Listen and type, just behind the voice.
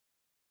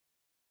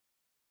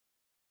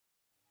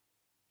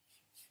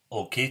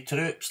Okay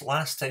troops,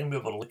 last time we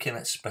were looking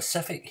at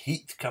specific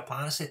heat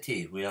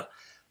capacity, where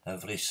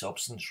every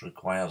substance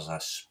requires a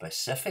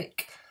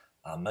specific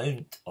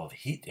amount of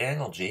heat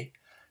energy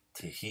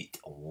to heat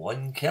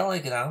 1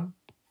 kilogram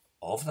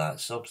of that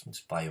substance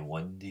by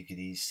 1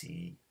 degree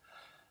C.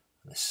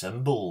 The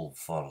symbol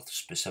for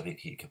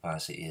specific heat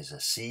capacity is a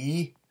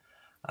C,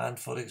 and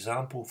for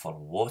example for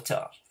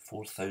water,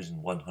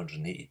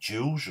 4180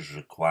 joules is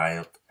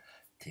required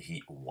to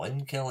heat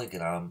 1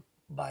 kilogram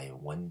by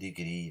 1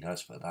 degree.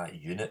 That's what that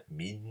unit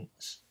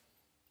means.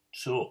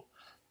 So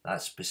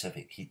that's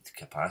specific heat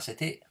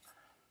capacity.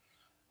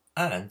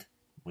 And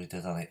we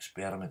did an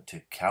experiment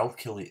to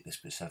calculate the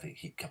specific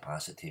heat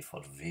capacity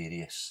for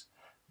various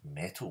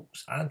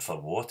metals and for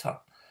water.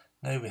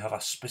 Now we have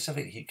a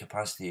specific heat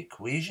capacity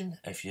equation.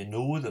 If you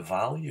know the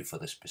value for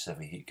the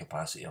specific heat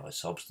capacity of a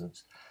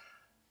substance,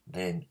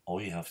 then all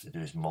you have to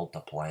do is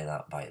multiply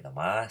that by the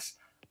mass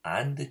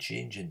and the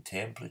change in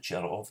temperature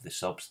of the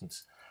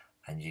substance,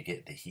 and you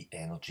get the heat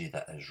energy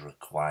that is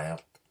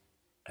required.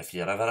 If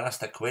you're ever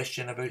asked a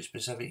question about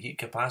specific heat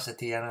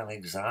capacity in an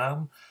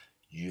exam,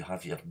 you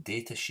have your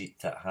data sheet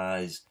that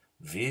has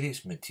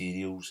various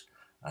materials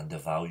and the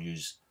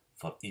values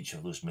for each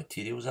of those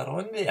materials are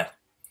on there.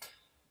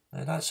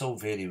 Now that's all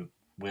very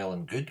well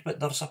and good, but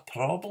there's a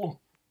problem,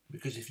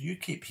 because if you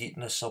keep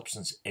heating a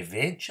substance,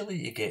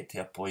 eventually you get to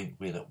a point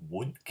where it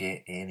won't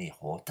get any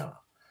hotter.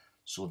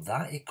 So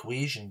that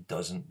equation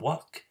doesn't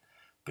work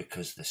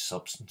because the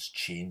substance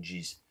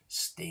changes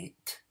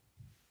state.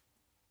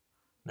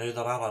 Now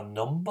there are a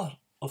number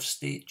of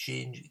state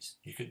changes.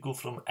 You could go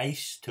from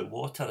ice to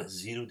water at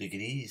 0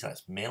 degrees,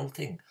 that's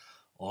melting,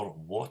 or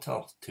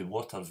water to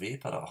water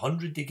vapour at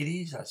 100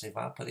 degrees, that's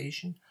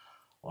evaporation,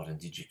 or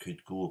indeed you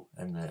could go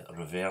in the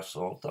reverse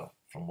order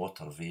from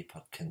water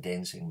vapour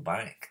condensing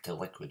back to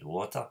liquid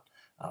water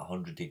at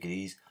 100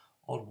 degrees,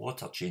 or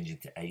water changing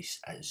to ice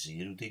at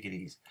 0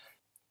 degrees.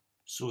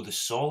 So the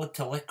solid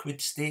to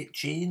liquid state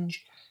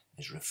change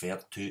is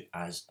referred to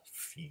as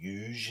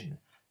fusion,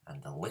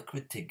 and the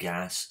liquid to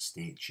gas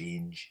state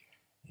change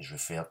is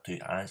referred to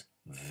as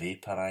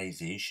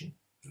vaporisation.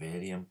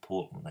 Very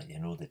important that you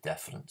know the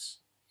difference.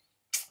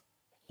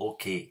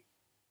 Okay.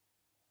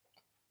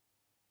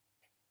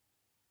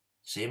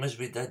 Same as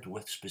we did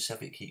with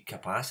specific heat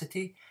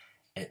capacity,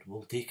 it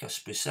will take a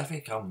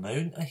specific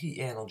amount of heat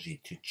energy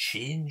to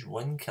change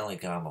 1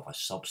 kilogram of a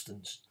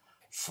substance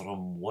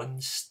from one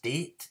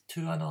state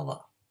to another.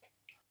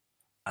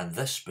 And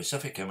this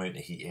specific amount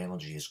of heat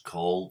energy is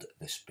called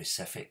the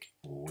specific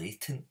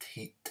latent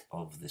heat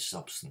of the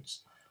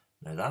substance.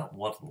 Now that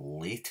word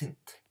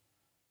latent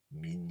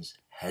means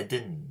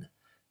hidden.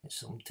 It's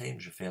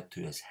sometimes referred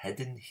to as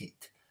hidden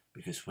heat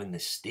because when the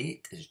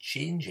state is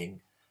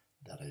changing,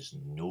 there is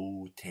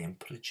no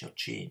temperature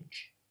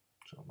change.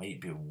 So it might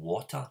be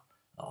water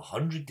at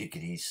 100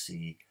 degrees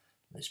C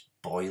that's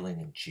boiling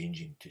and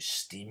changing to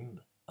steam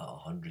at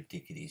 100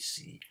 degrees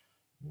C.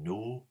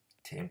 No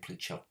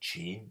temperature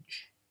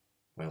change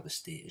while the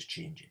state is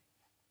changing.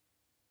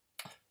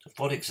 So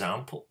for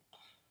example,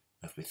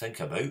 if we think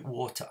about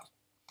water,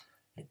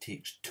 it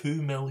takes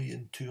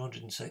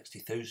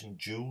 2,260,000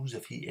 joules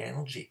of heat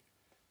energy,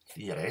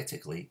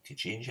 theoretically, to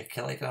change a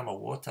kilogram of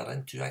water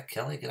into a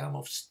kilogram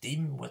of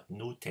steam with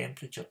no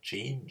temperature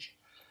change.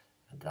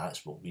 And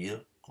that's what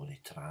we're going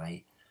to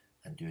try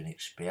and do an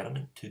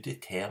experiment to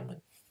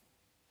determine.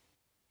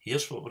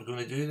 Here's what we're going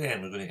to do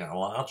then. We're going to get a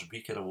large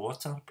beaker of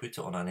water, put it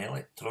on an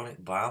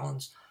electronic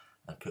balance,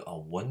 and put a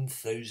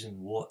 1000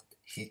 watt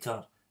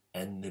heater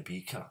in the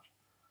beaker.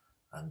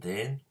 And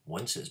then,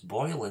 once it's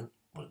boiling,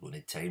 we're going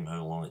to time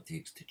how long it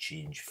takes to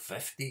change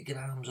 50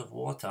 grams of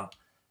water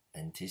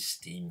into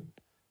steam.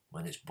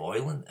 When it's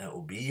boiling,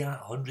 it'll be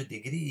at 100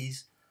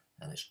 degrees,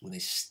 and it's going to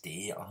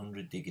stay at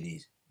 100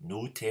 degrees.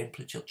 No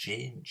temperature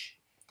change.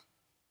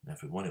 And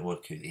if we want to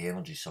work out the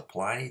energy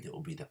supplied, it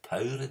will be the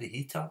power of the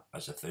heater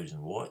as 1000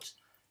 watts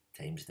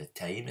times the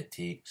time it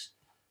takes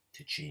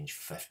to change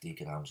 50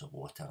 grams of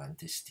water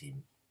into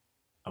steam.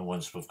 And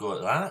once we've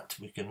got that,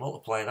 we can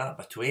multiply that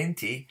by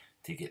 20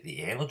 to get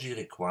the energy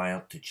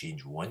required to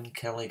change 1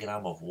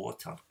 kilogram of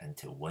water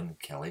into 1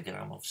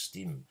 kilogram of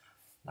steam.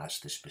 That's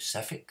the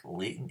specific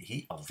latent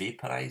heat of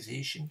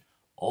vaporisation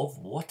of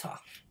water.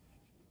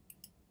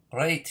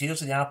 Right,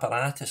 here's the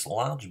apparatus,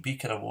 large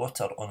beaker of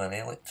water on an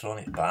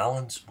electronic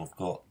balance. We've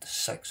got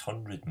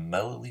 600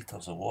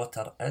 millilitres of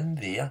water in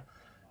there,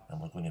 and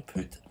we're going to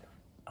put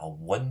a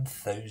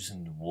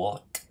 1000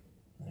 watt,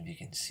 if you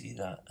can see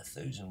that,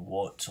 1000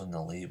 watts on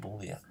the label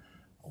there,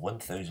 a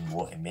 1000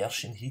 watt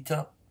immersion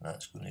heater.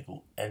 That's going to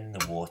go in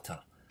the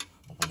water.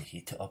 We're going to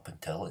heat it up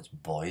until it's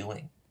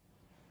boiling.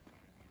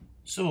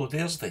 So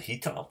there's the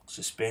heater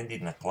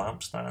suspended in a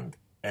clamp stand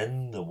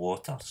in the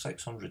water,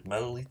 600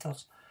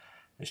 millilitres.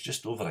 It's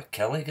just over a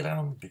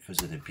kilogram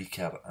because of the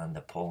beaker and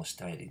the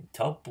polystyrene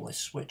tub. Let's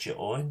switch it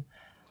on,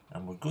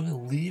 and we're going to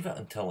leave it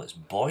until it's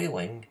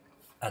boiling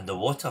and the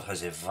water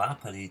has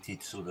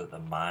evaporated so that the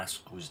mass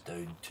goes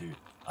down to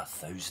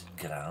 1000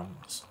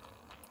 grams.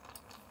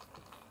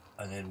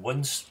 And then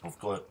once we've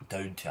got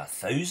down to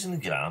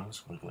 1,000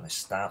 grams, we're going to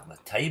start the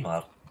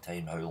timer,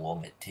 time how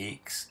long it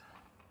takes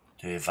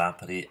to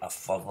evaporate a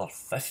further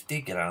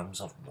 50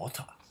 grams of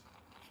water.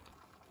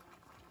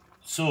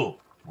 So,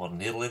 we're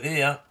nearly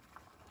there.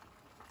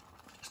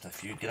 Just a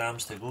few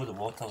grams to go. The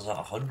water's at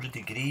 100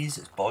 degrees,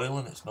 it's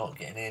boiling, it's not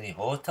getting any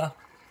hotter.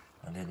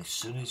 And then as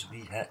soon as we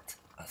hit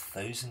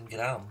 1,000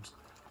 grams,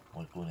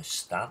 we're going to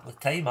start the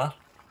timer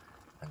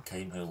and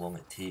time how long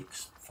it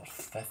takes for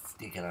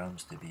 50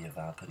 grams to be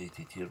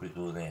evaporated. Here we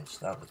go then,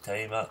 start the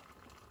timer.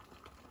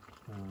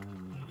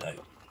 Now.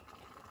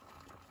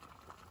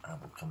 And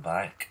we'll come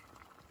back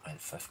when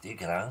 50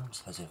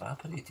 grams has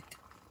evaporated.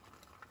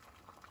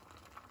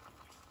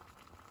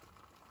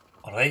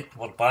 Alright,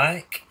 we're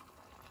back.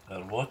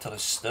 Our water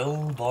is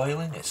still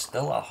boiling, it's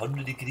still at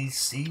 100 degrees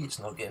C, it's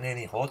not getting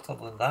any hotter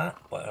than that,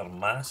 but our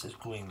mass is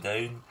going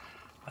down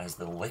as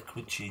the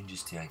liquid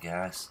changes to a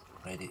gas.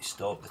 Ready to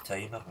stop the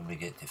timer when we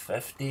get to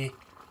 50,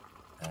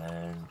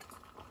 and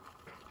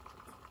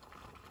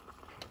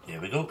there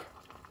we go.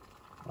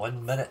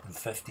 1 minute and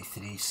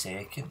 53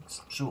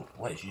 seconds. So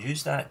let's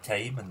use that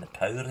time and the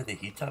power of the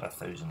heater,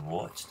 1,000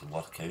 watts, to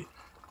work out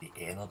the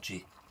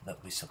energy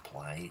that we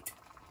supplied.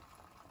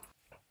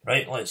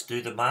 Right, let's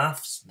do the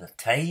maths. The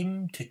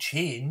time to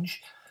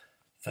change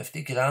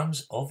 50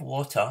 grams of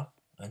water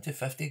into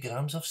 50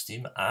 grams of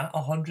steam at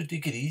 100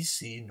 degrees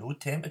C, no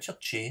temperature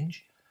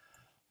change,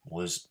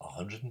 was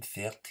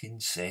 113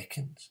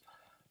 seconds.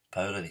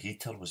 Power of the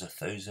heater was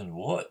 1,000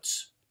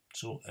 watts.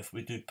 So if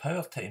we do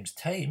power times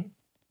time,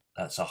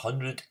 that's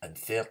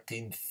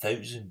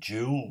 113,000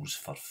 joules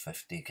for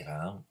 50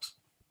 grams.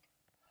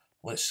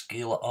 Let's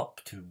scale it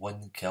up to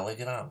 1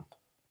 kilogram.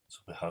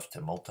 So we have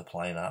to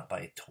multiply that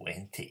by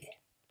 20.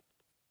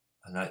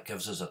 And that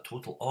gives us a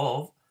total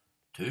of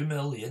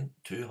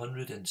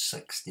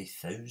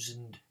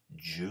 2,260,000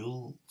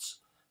 joules.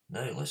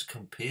 Now let's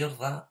compare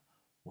that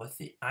with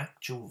the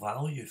actual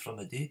value from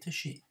a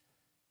datasheet.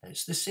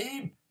 It's the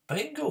same.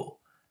 Bingo!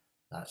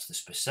 That's the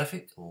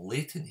specific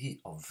latent heat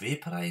of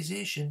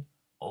vaporisation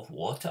of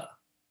water.